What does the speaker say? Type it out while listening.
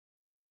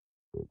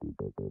Hey,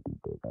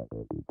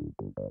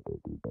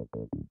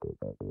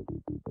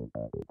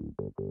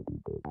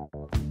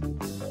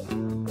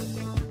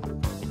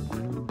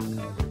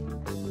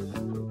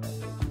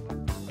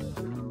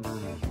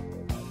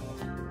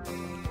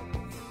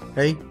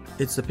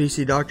 it's the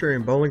PC Doctor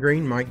in Bowling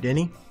Green, Mike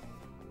Denny.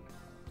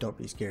 Don't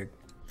be scared.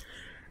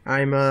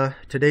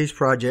 Today's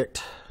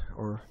project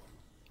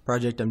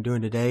I'm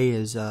doing today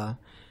is I'm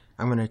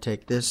going to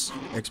take this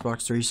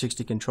Xbox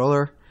 360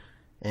 controller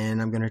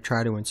and I'm going to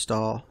try to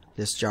install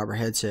this Jabra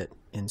headset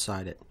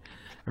inside it.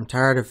 I'm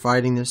tired of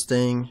fighting this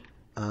thing.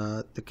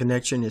 The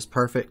connection is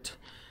perfect,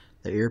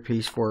 the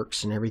earpiece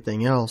works and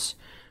everything else,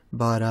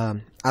 but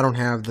I don't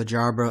have the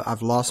Jabra.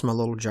 I've lost my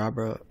little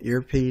Jabra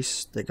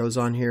earpiece that goes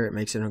on here. It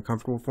makes it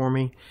uncomfortable for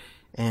me,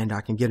 and I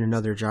can get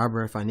another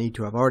Jabra if I need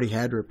to. I've already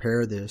had to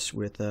repair this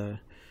with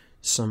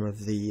some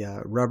of the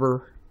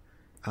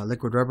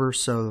liquid rubber,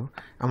 so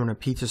I'm going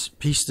to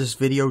piece this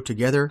video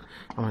together.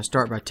 I'm going to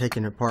start by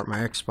taking apart my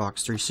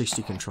Xbox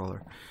 360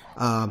 controller.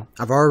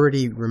 I've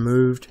already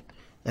removed,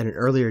 at an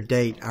earlier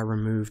date, I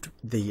removed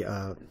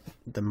the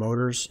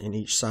motors in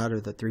each side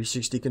of the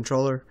 360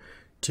 controller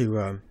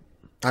to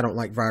I don't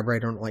like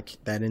vibrate, I don't like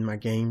that in my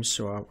games,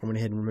 so I went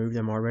ahead and removed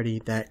them already.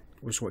 That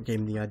was what gave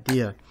me the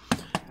idea.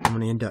 I'm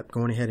going to end up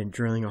going ahead and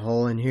drilling a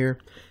hole in here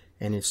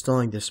and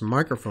installing this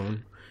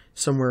microphone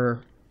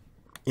somewhere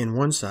in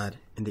one side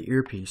and the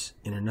earpiece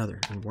in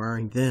another, and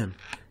wiring them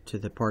to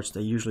the parts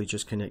they usually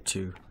just connect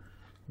to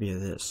via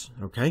this.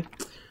 Okay,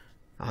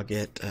 I'll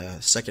get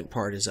second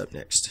part is up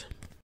next.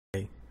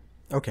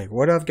 Okay,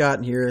 what I've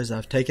got here is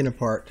I've taken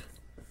apart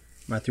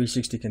my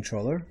 360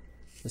 controller.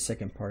 The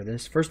second part of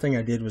this. First thing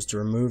I did was to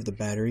remove the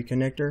battery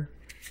connector.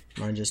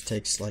 Mine just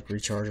takes like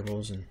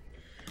rechargeables. And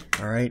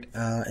alright,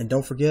 and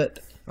don't forget,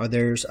 I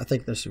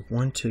think there's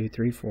 1, 2,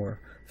 3, 4,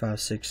 5,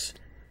 6,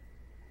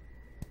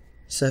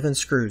 7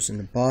 screws in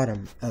the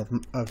bottom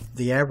of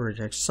the average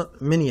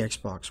mini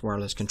Xbox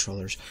wireless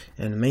controllers.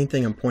 And the main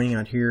thing I'm pointing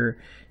out here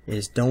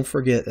is don't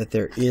forget that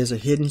there is a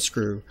hidden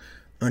screw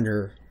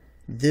under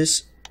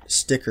this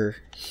sticker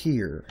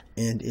here,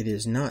 and it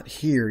is not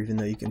here, even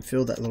though you can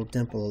feel that little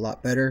dimple a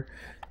lot better.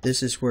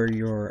 This is where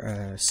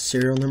your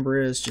serial number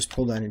is. Just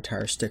pull that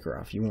entire sticker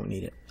off, you won't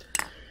need it.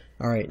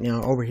 Alright,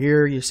 now over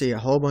here you see a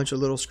whole bunch of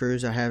little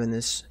screws I have in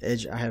this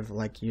edge. I have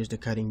like used a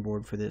cutting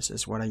board for this.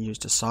 It's what I use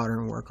to solder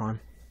and work on.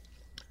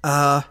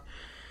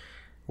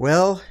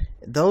 Well,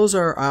 those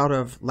are out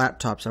of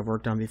laptops I've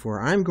worked on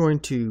before. I'm going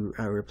to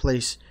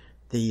replace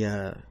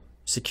the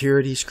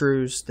security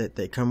screws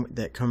that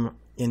come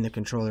in the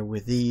controller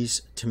with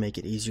these to make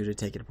it easier to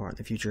take it apart in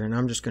the future, and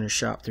I'm just going to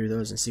shop through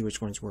those and see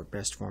which ones work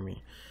best for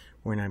me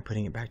when I'm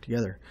putting it back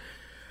together.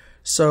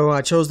 So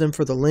I chose them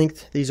for the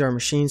length. These are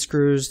machine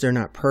screws. They're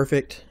not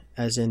perfect,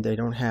 as in they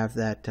don't have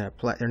that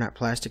they're not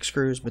plastic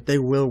screws, but they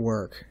will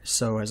work.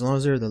 So as long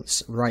as they're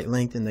the right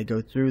length and they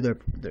go through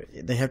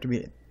they have to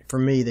be, for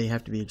me, they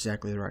have to be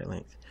exactly the right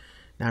length.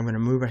 Now I'm going to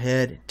move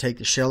ahead, take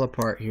the shell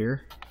apart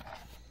here.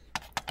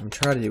 I'm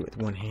trying to do it with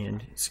one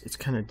hand. It's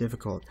kind of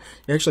difficult.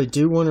 You actually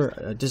do want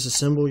to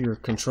disassemble your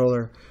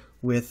controller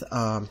with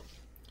the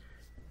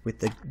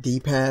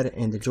D-pad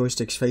and the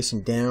joysticks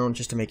facing down,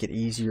 just to make it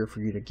easier for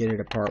you to get it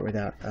apart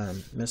without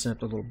messing up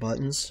the little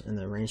buttons and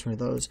the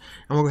arrangement of those.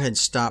 I'm going to go ahead and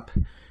stop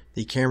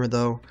the camera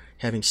though,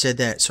 having said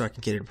that, so I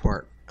can get it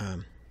apart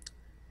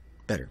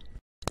better.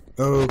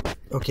 Oh,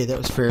 okay, that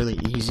was fairly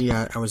easy.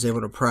 I was able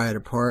to pry it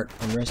apart.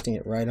 I'm resting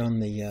it right on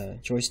the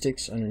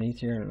joysticks underneath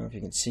here. I don't know if you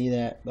can see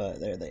that,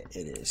 but there it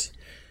is.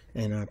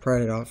 And I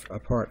pried it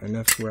apart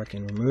enough to where I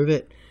can remove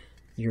it.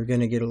 You're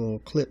going to get a little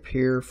clip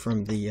here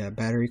from the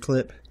battery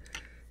clip,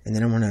 and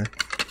then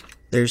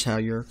there's how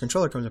your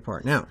controller comes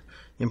apart. Now,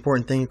 the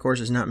important thing, of course,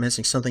 is not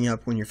messing something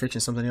up when you're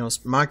fixing something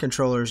else. My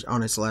controller's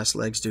on its last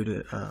legs due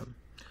to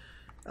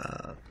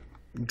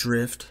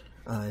drift.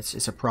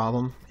 It's a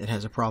problem. It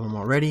has a problem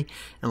already,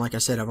 and like I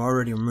said, I've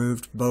already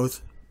removed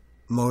both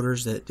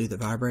motors that do the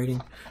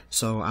vibrating.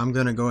 So I'm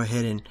going to go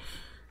ahead and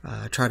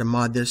try to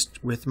mod this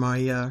with my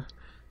the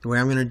way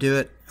I'm going to do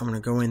it. I'm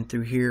going to go in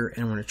through here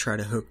and I'm going to try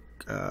to hook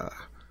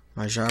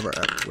my Jabra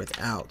up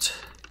without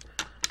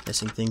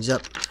messing things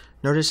up.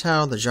 Notice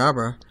how the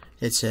Jabra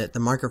headset, the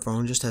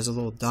microphone, just has a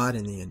little dot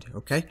in the end.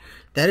 Okay,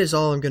 that is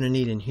all I'm going to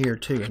need in here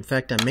too. In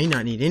fact, I may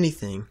not need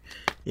anything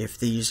if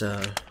these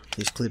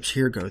clips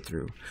here go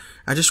through.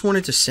 I just want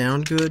it to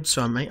sound good,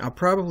 so I'll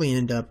probably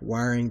end up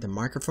wiring the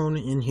microphone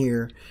in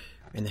here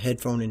and the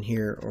headphone in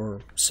here, or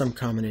some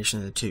combination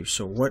of the two.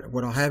 So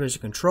what I'll have is a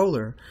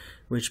controller,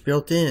 which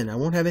built in, I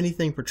won't have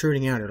anything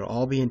protruding out. It'll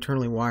all be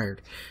internally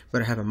wired,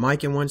 but I have a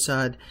mic in one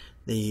side,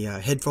 the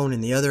headphone in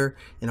the other,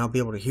 and I'll be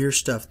able to hear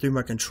stuff through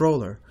my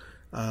controller.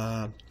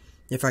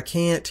 If I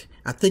can't,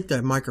 I think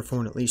the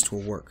microphone at least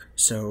will work.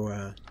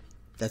 So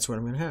that's what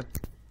I'm going to have.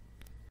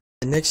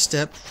 The next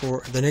step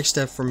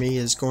for me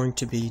is going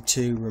to be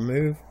to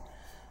remove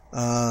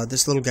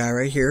this little guy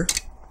right here,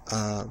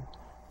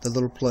 the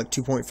little plug,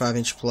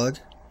 2.5-inch plug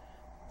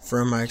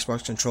from my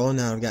Xbox controller.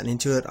 Now I've gotten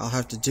into it, I'll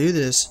have to do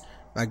this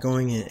by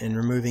going in and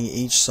removing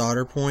each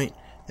solder point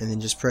and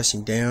then just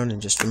pressing down and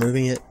just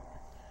removing it.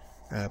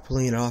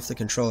 pulling it off the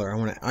controller. I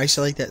want to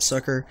isolate that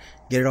sucker,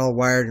 get it all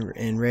wired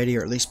and ready,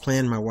 or at least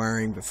plan my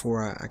wiring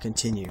before I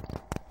continue.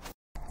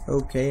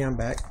 Okay, I'm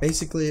back.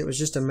 Basically, it was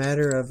just a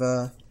matter of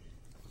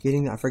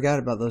I forgot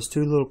about those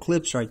two little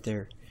clips right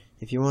there.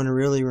 If you want to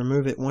really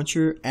remove it, once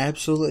you're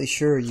absolutely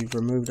sure you've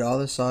removed all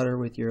the solder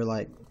with your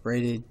like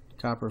braided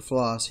copper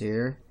floss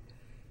here,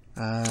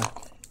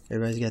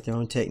 everybody's got their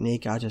own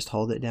technique. I just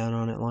hold it down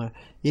on it long.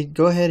 You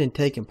go ahead and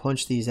take and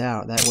punch these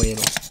out. That way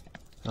it'll,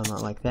 well,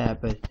 not like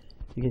that, but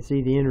you can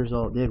see the end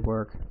result did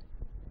work.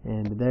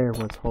 And there,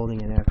 what's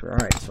holding it after.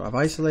 Alright, so I've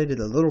isolated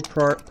the little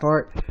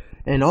part.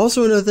 And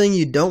also another thing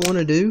you don't want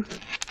to do,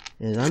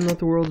 is I'm not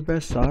the world's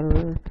best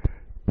solderer,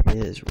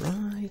 is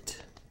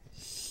right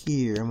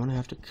here. I'm going to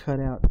have to cut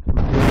out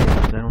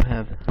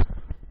because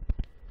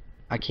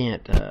I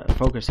can't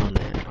focus on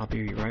that. I'll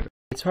be right back.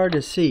 It's hard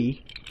to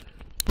see,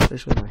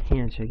 especially with my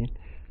hand shaking.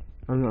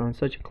 I'm on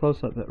such a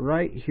close-up, but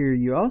right here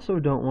you also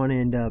don't want to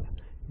end up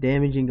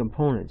damaging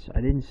components.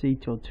 I didn't see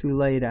till too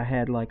late. I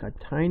had like a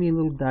tiny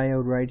little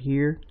diode right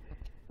here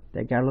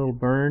that got a little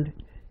burned,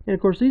 and of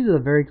course these are the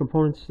very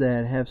components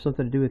that have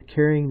something to do with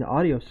carrying the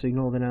audio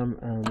signal that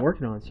I'm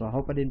working on, so I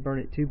hope I didn't burn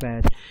it too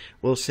bad.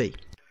 We'll see.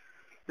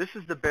 This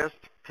is the best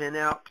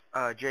pinout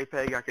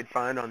JPEG I could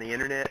find on the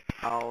internet.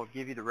 I'll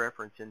give you the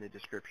reference in the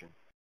description.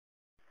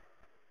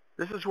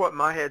 This is what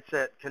my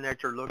headset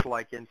connector looked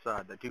like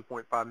inside, the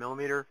 2.5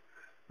 millimeter.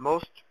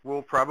 Most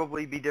will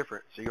probably be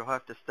different, so you'll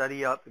have to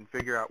study up and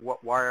figure out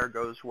what wire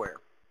goes where.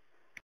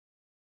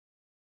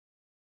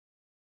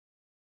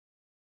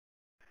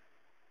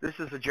 This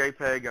is a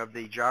JPEG of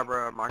the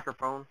Jabra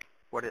microphone,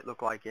 what it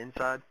looked like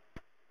inside.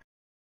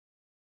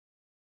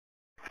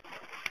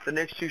 The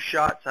next two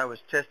shots I was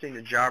testing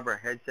the Jabra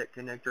headset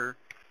connector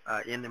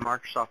in the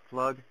Microsoft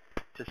plug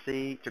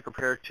to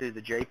compare to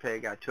the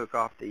JPEG I took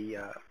off the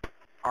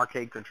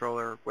arcade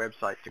controller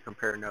website to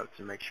compare notes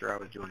and make sure I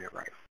was doing it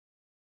right.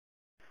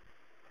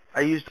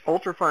 I used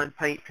ultrafine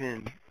paint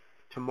pen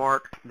to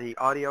mark the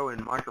audio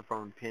and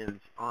microphone pins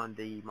on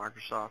the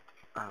Microsoft,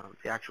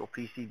 the actual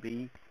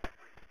PCB,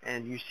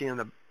 and you see on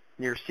the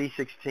near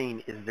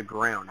C16 is the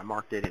ground. I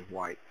marked it in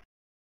white.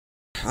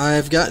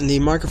 I've gotten the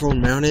microphone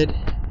mounted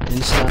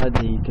inside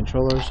the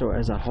controller, so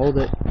as I hold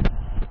it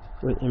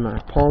in my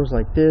palms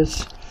like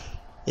this,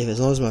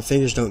 as long as my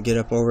fingers don't get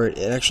up over it,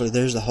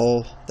 there's the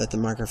hole that the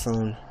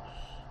microphone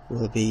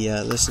will be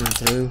listening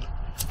through.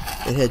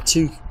 It had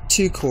two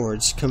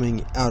cords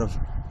coming out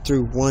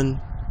through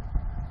one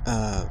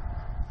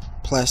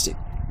plastic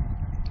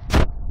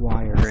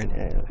wire,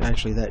 and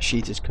actually that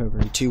sheath is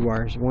covering two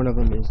wires. One of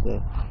them is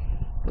the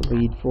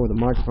lead for the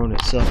microphone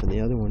itself, and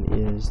the other one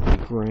is the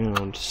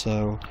ground.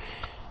 So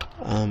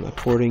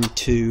according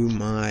to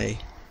my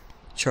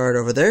chart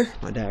over there,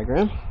 my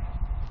diagram,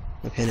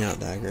 my pinout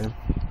diagram,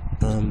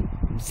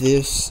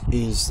 this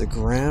is the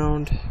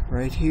ground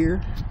right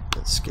here.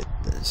 Let's get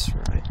this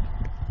right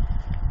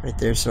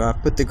there. So I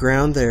put the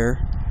ground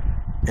there,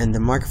 and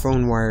the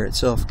microphone wire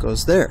itself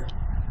goes there.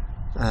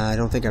 I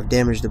don't think I've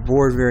damaged the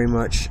board very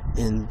much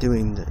in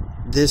doing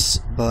this,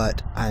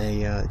 but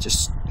I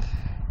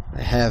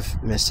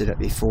have messed it up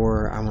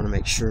before. I want to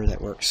make sure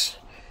that works.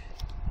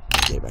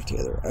 Get it back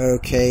together.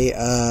 Okay,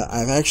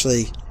 I've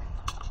actually,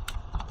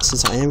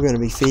 since I am going to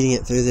be feeding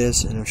it through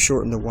this, and I've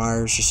shortened the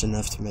wires just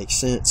enough to make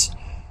sense,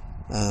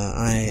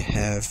 I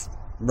have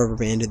rubber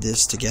banded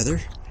this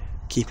together,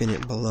 keeping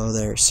it below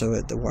there so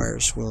that the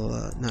wires will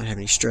not have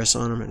any stress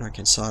on them, and I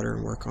can solder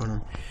and work on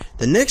them.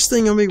 The next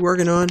thing I'll be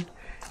working on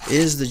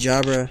is the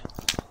Jabra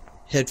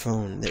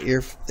headphone, the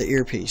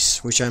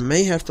earpiece, which I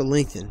may have to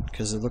lengthen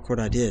because look what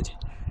I did.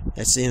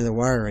 That's the end of the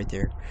wire right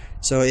there.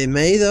 So it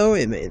may,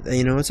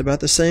 it's about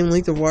the same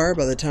length of wire.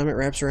 By the time it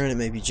wraps around, it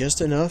may be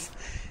just enough.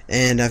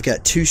 And I've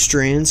got two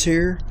strands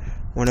here.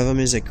 One of them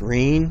is a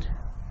green,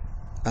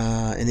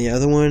 and the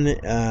other one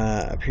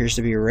appears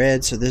to be a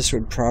red. So this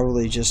would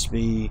probably just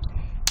be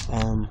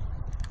a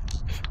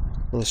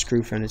little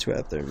screw found its way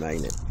up there,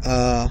 magnet.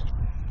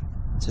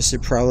 This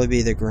would probably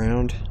be the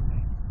ground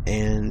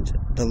and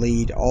the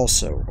lead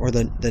also, or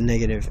the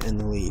negative and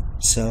the lead.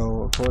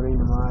 So according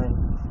to my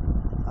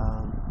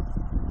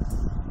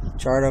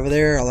chart over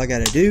there, all I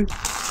got to do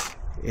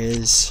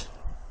is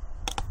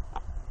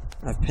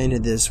I've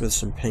painted this with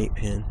some paint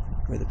pen,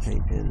 with a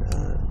paint pen.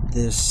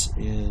 This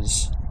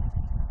is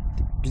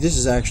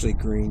actually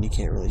green. You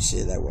can't really see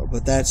it that well,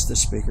 but that's the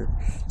speaker.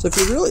 So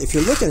if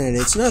you're looking at it,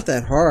 it's not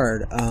that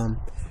hard.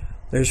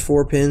 There's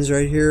 4 pins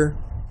right here.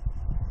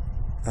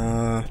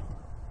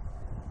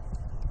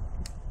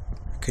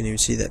 Couldn't even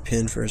see that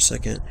pin for a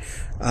second.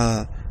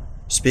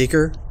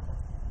 Speaker,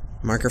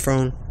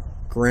 microphone,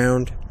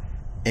 ground,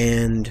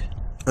 and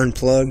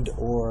unplugged,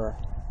 or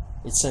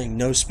it's saying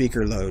no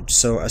speaker load.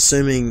 So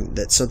assuming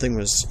that something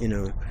was,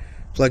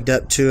 plugged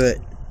up to it,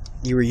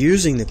 you were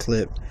using the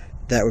clip,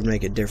 that would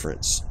make a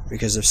difference,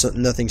 because if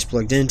nothing's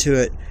plugged into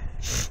it,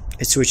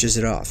 it switches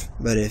it off.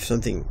 But if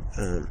something,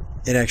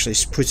 it actually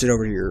puts it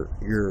over to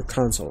your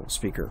console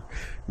speaker.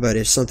 But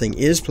if something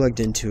is plugged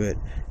into it,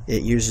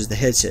 it uses the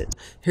headset.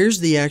 Here's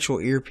the actual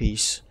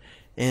earpiece,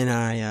 and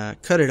I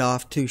cut it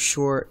off too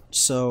short,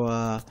 so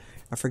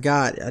I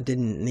forgot I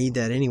didn't need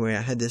that anyway.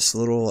 I had this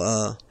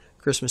little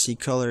Christmassy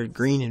colored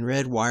green and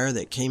red wire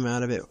that came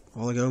out of it a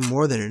while ago,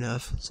 more than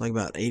enough. It's like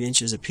about 8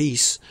 inches a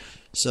piece,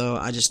 so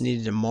I just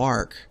needed to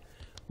mark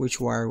which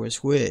wire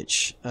was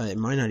which. It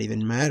might not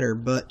even matter,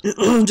 but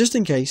just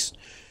in case,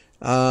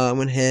 I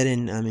went ahead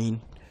and, I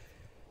mean,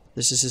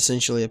 this is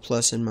essentially a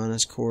plus and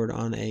minus cord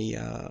on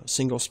a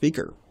single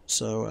speaker.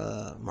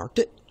 So marked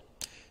it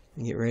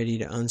and get ready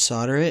to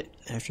unsolder it.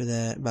 After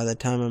that, by the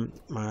time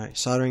my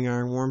soldering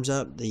iron warms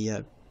up,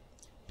 the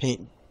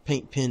paint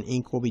pen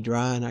ink will be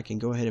dry, and I can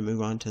go ahead and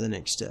move on to the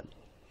next step.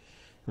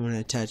 I'm going to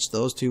attach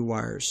those 2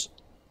 wires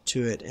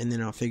to it, and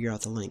then I'll figure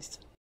out the length.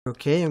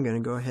 Okay, I'm going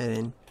to go ahead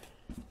and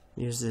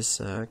use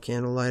this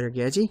candle lighter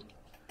gadget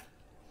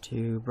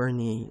to burn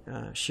the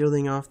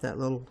shielding off that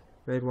little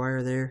red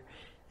wire there,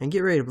 and get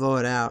ready to blow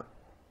it out.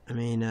 I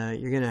mean,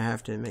 you're going to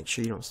have to make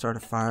sure you don't start a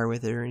fire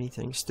with it or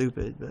anything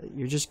stupid, but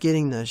you're just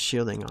getting the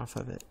shielding off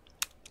of it.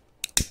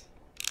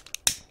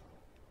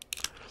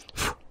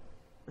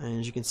 And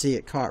as you can see,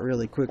 it caught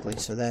really quickly,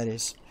 so that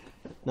is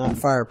not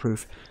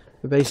fireproof.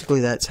 But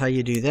basically, that's how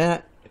you do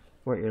that.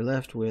 What you're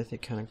left with,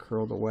 it kind of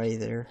curled away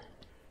there.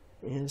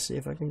 And see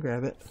if I can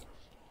grab it.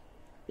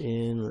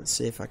 And let's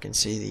see if I can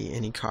see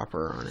any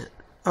copper on it.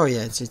 Oh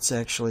yeah, it's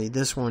actually,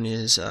 this one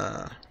is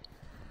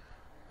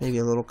maybe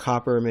a little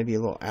copper, maybe a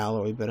little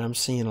alloy, but I'm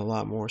seeing a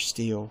lot more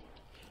steel.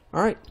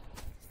 Alright.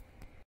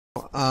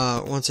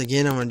 Once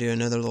again, I'm going to do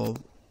another little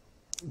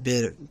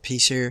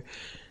piece here.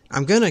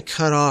 I'm going to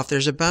cut off,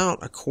 there's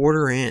about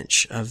 1/4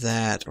 inch of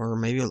that, or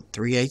maybe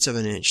 3/8 of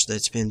an inch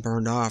that's been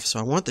burned off. So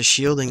I want the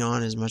shielding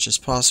on as much as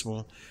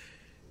possible.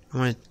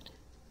 I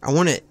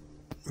want it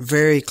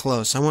very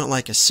close. I want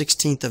like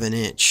 1/16 of an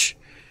inch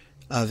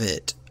of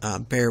it,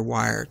 bare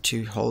wire,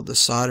 to hold the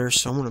solder.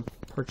 So I'm going to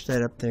perch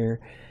that up there.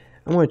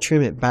 I'm going to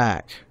trim it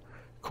back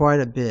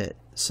quite a bit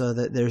so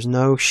that there's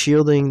no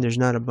shielding, there's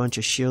not a bunch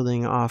of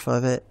shielding off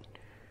of it.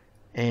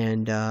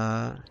 And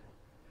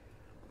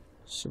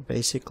so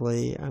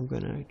basically I'm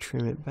going to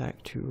trim it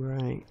back to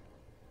right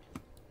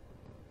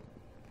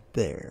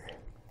there.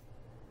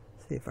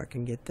 See if I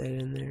can get that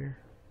in there.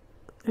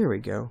 There we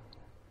go.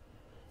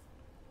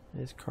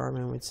 As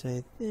Carmen would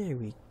say, there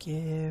we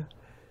go.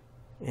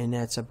 And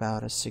that's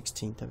about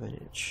 1/16 of an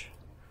inch.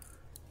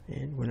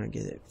 And when I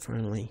get it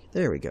finally,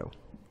 there we go.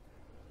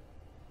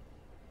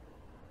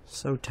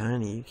 So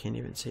tiny you can't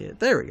even see it.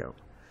 There we go.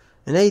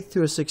 1/8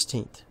 to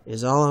 1/16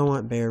 is all I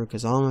want bare,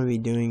 because all I'm going to be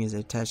doing is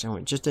attach. I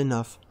want just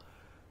enough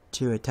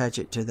to attach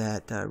it to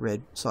that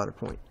red solder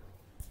point.